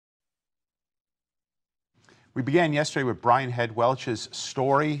We began yesterday with Brian Head Welch's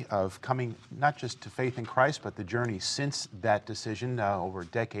story of coming not just to faith in Christ, but the journey since that decision over a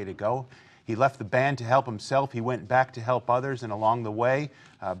decade ago. He left the band to help himself. He went back to help others, and along the way,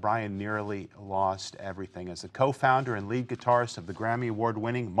 Brian nearly lost everything. As the co-founder and lead guitarist of the Grammy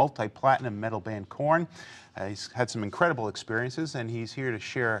Award-winning multi-platinum metal band KoYan, he's had some incredible experiences, and he's here to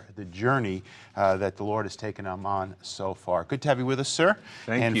share the journey that the Lord has taken him on so far. Good to have you with us, sir.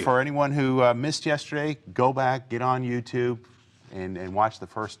 Thank you. And for anyone who missed yesterday, go back, get on YouTube, and watch the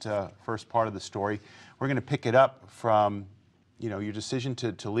first part of the story. We're going to pick it up from your decision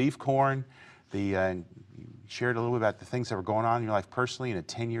to leave KoYan. You shared a little bit about the things that were going on in your life personally in a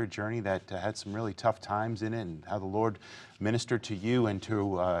 10-year journey that had some really tough times in it, and how the Lord ministered to you and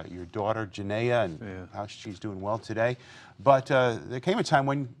to your daughter, Janaea, and how she's doing well today. But there came a time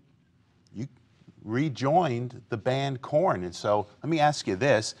when you rejoined the band KoYan. And so let me ask you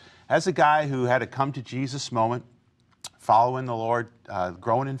this. As a guy who had a come-to-Jesus moment, following the Lord,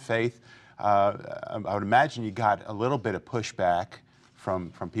 growing in faith, I would imagine you got a little bit of pushback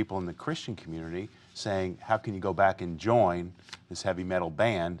from people in the Christian community saying, how can you go back and join this heavy metal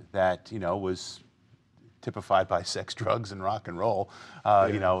band that, was typified by sex, drugs, and rock and roll,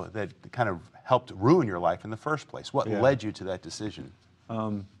 that kind of helped ruin your life in the first place? What led you to that decision?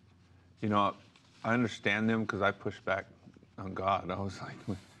 I understand them because I pushed back on God. I was like,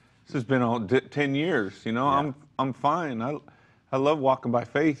 this has been all 10 years, I'm fine. I love walking by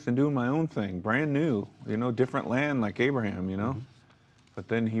faith and doing my own thing, brand new, different land like Abraham, But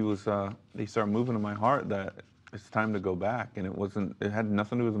then he started moving in my heart that it's time to go back, and it had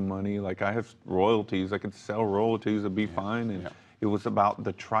nothing to do with money. Like, I have royalties, I could sell royalties, it'd be fine. And it was about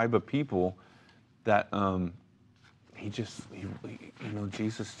the tribe of people that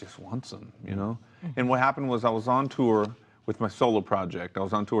Jesus just wants them, And what happened was I was on tour with my solo project. I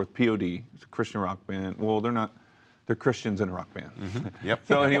was on tour with POD, it's a Christian rock band. Well, they're Christians in a rock band. Yep.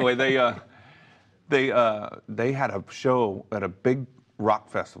 So anyway, they had a show at a big rock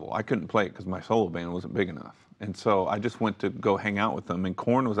festival. I couldn't play it because my solo band wasn't big enough. And so I just went to go hang out with them, and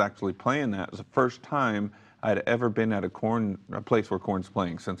KoYan was actually playing that. It was the first time I'd ever been at a place where KoYan's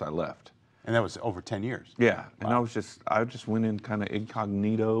playing since I left. And that was over 10 years. Yeah. Wow. And I just went in kind of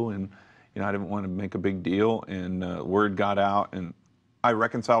incognito, and I didn't want to make a big deal, and word got out, and I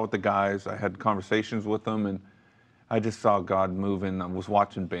reconciled with the guys. I had conversations with them, and I just saw God moving. I was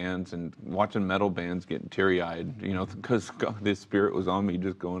watching bands and watching metal bands getting teary-eyed, because this Spirit was on me,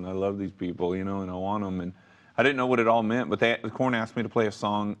 just going, I love these people, and I want them. And I didn't know what it all meant, but KoYan asked me to play a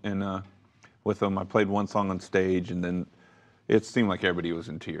song with them. I played one song on stage, and then it seemed like everybody was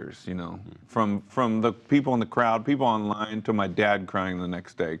in tears, from the people in the crowd, people online, to my dad crying the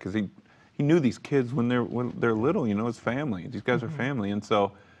next day, because he knew these kids when they're little, his family. These guys are family, and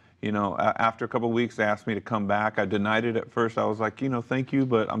so. After a couple of weeks, they asked me to come back. I denied it at first. I was like, thank you,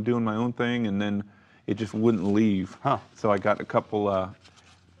 but I'm doing my own thing. And then it just wouldn't leave. So I got a couple,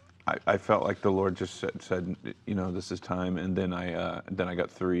 I felt like the Lord just said, this is time. And then I got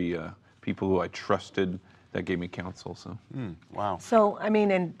 3 people who I trusted that gave me counsel. So. Wow. So,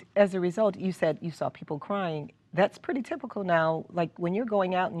 and as a result, you said you saw people crying. That's pretty typical now, like when you're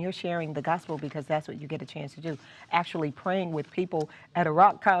going out and you're sharing the gospel, because that's what you get a chance to do, actually praying with people at a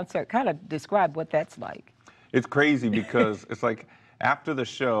rock concert. Kind of describe what that's like. It's crazy because it's like after the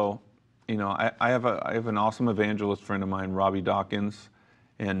show, I have an awesome evangelist friend of mine, Robbie Dawkins,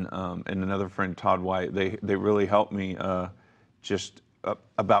 and another friend, Todd White. They really helped me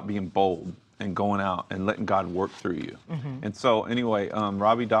about being bold and going out and letting God work through you. And so anyway,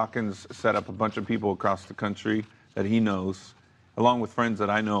 Robbie Dawkins set up a bunch of people across the country that he knows, along with friends that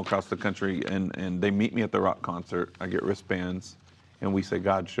I know across the country, and they meet me at the rock concert. I get wristbands, and we say,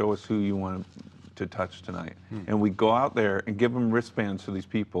 God, show us who you want to touch tonight. And we go out there and give them wristbands to these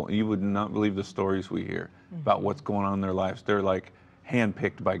people, and you would not believe the stories we hear about what's going on in their lives. They're like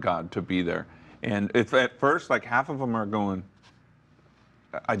handpicked by God to be there. And it's at first, like half of them are going,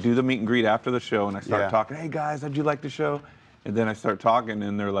 I do the meet and greet after the show, and I start talking, hey guys, how'd you like the show? And then I start talking,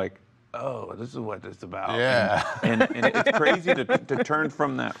 and they're like, oh, this is what it's about. Yeah. And it's crazy to turn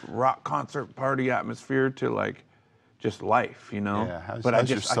from that rock concert party atmosphere to like just life, Yeah, how's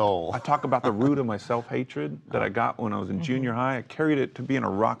your soul? I talk about the root of my self-hatred that I got when I was in junior high. I carried it to being a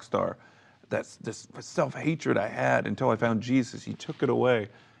rock star. That's this self-hatred I had until I found Jesus. He took it away.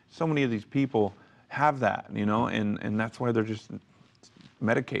 So many of these people have that, and that's why they're just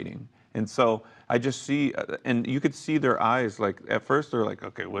medicating. And so I just see, and you could see their eyes, like at first they're like,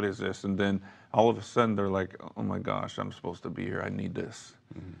 okay, what is this? And then all of a sudden they're like, oh my gosh, I'm supposed to be here. I need this.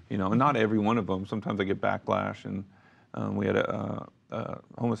 And not every one of them. Sometimes I get backlash, We had a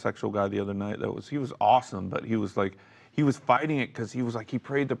homosexual guy the other night he was awesome, but he was like, he was fighting it because he was like, he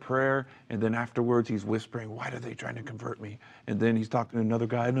prayed the prayer, and then afterwards he's whispering, why are they trying to convert me? And then he's talking to another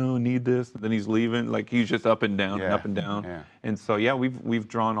guy, no, I need this. And then he's leaving, like he's just up and down and up and down. Yeah. And so, yeah, we've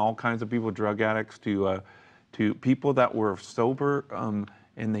drawn all kinds of people, drug addicts to people that were sober,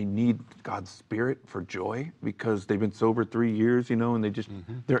 and they need God's Spirit for joy because they've been sober 3 years, you know, and they just,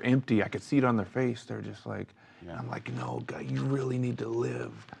 they're empty. I could see it on their face. They're just like, I'm like, no, God, you really need to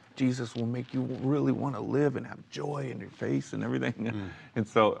live. Jesus will make you really want to live and have joy in your face and everything. And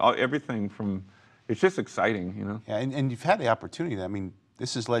so everything from, it's just exciting, you know. Yeah, and you've had the opportunity. I mean,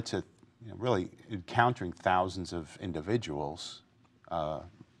 this has led to really encountering thousands of individuals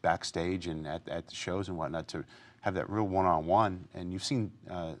backstage and at the shows and whatnot to have that real one-on-one. And you've seen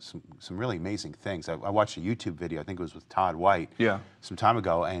some really amazing things. I watched a YouTube video, I think it was with Todd White, some time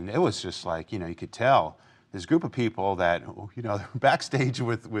ago, and it was just like, you could tell this group of people that, they're backstage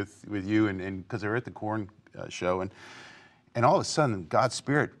with you and because they're at the KoYan show, and all of a sudden God's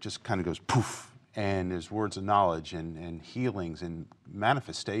Spirit just kind of goes poof, and there's words of knowledge and healings and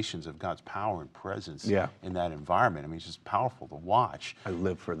manifestations of God's power and presence in that environment. I mean, it's just powerful to watch. I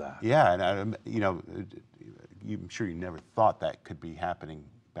live for that. Yeah, and I'm sure you never thought that could be happening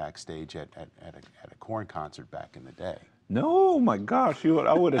backstage at a KoYan concert back in the day. No, my gosh,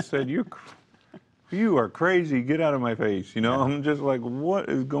 I would have said, you are crazy, get out of my face, I'm just like, what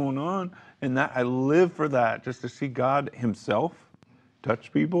is going on? And that I live for that, just to see God himself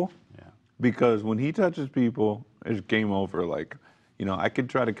touch people. Yeah. Because when he touches people, it's game over. Like, I could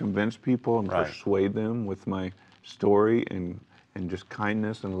try to convince people and persuade them with my story and just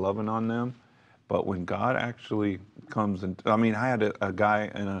kindness and loving on them. But when God actually comes and, I had a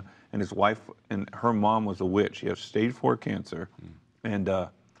guy and his wife, and her mom was a witch. She has stage 4 cancer.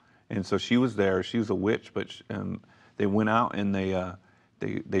 And so she was there. She was a witch, but they went out and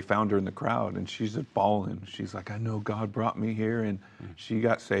they found her in the crowd, and she's just bawling. She's like, I know God brought me here, and she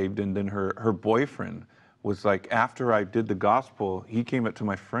got saved. And then her boyfriend was like, after I did the gospel, he came up to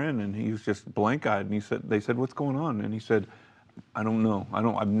my friend, and he was just blank-eyed, and they said, what's going on? And he said, I don't know.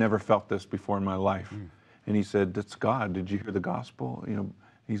 I've never felt this before in my life. And he said, that's God. Did you hear the gospel?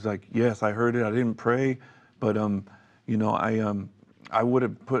 He's like, yes, I heard it. I didn't pray, but I would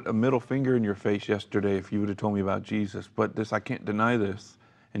have put a middle finger in your face yesterday if you would have told me about Jesus, but I can't deny this.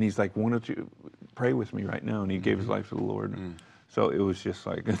 And he's like, why don't you pray with me right now? And he gave his life to the Lord. So it was just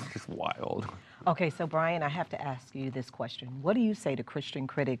like, it's just wild. Okay, so Brian, I have to ask you this question. What do you say to Christian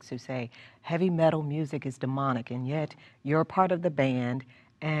critics who say heavy metal music is demonic, and yet you're a part of the band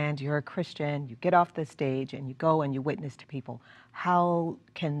and you're a Christian, you get off the stage and you go and you witness to people? How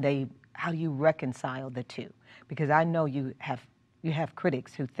do you reconcile the two? Because I know you have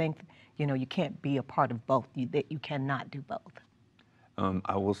critics who think, you can't be a part of both, that you cannot do both.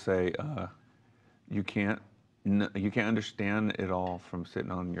 I will say, you can't understand it all from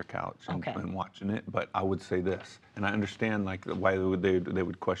sitting on your couch and watching it, but I would say this, and I understand like why they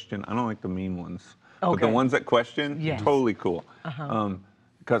would question. I don't like the mean ones, but the ones that question, totally cool.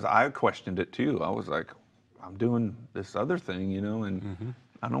 Because I questioned it too. I was like, I'm doing this other thing, and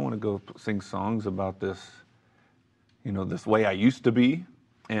I don't want to go sing songs about this, this way I used to be.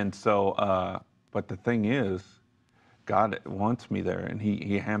 And so, but the thing is, God wants me there, and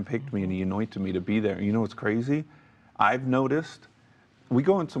he handpicked me and he anointed me to be there. You know what's crazy? I've noticed, we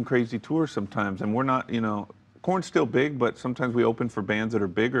go on some crazy tours sometimes, and we're not, KoYan's still big, but sometimes we open for bands that are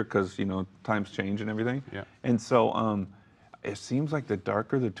bigger because, times change and everything. Yeah. And so it seems like the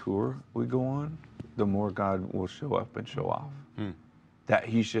darker the tour we go on, the more God will show up and show off. That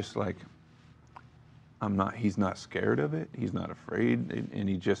he's just like, he's not scared of it. He's not afraid. And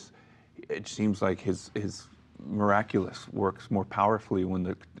it seems like his miraculous works more powerfully when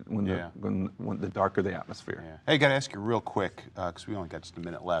the darker the atmosphere. Yeah. Hey, I got to ask you real quick, because we only got just a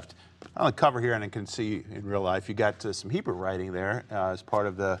minute left. On the cover here, and I can see in real life, you got some Hebrew writing there as part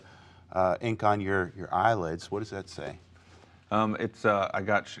of the ink on your eyelids. What does that say? I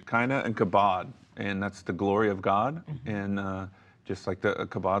got Shekinah and Kabod, and that's the glory of God. And just like the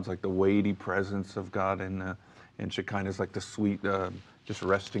Kabod's like the weighty presence of God, and Shekinah's like the sweet, just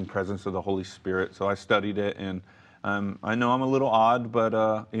resting presence of the Holy Spirit. So I studied it, and I know I'm a little odd,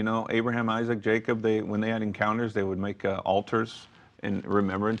 but Abraham, Isaac, Jacob, when they had encounters, they would make altars in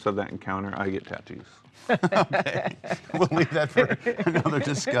remembrance of that encounter. I get tattoos. Okay, we'll leave that for another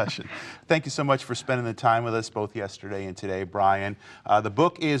discussion. Thank you so much for spending the time with us both yesterday and today, Brian. The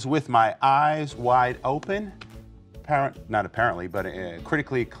book is With My Eyes Wide Open.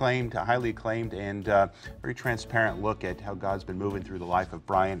 critically acclaimed, highly acclaimed, and very transparent look at how God's been moving through the life of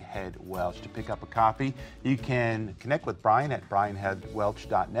Brian Head Welch. To pick up a copy, you can connect with Brian at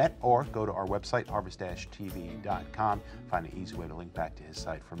brianheadwelch.net or go to our website, harvest-tv.com. Find an easy way to link back to his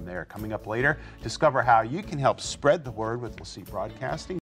site from there. Coming up later, discover how you can help spread the word with LeSee Broadcasting.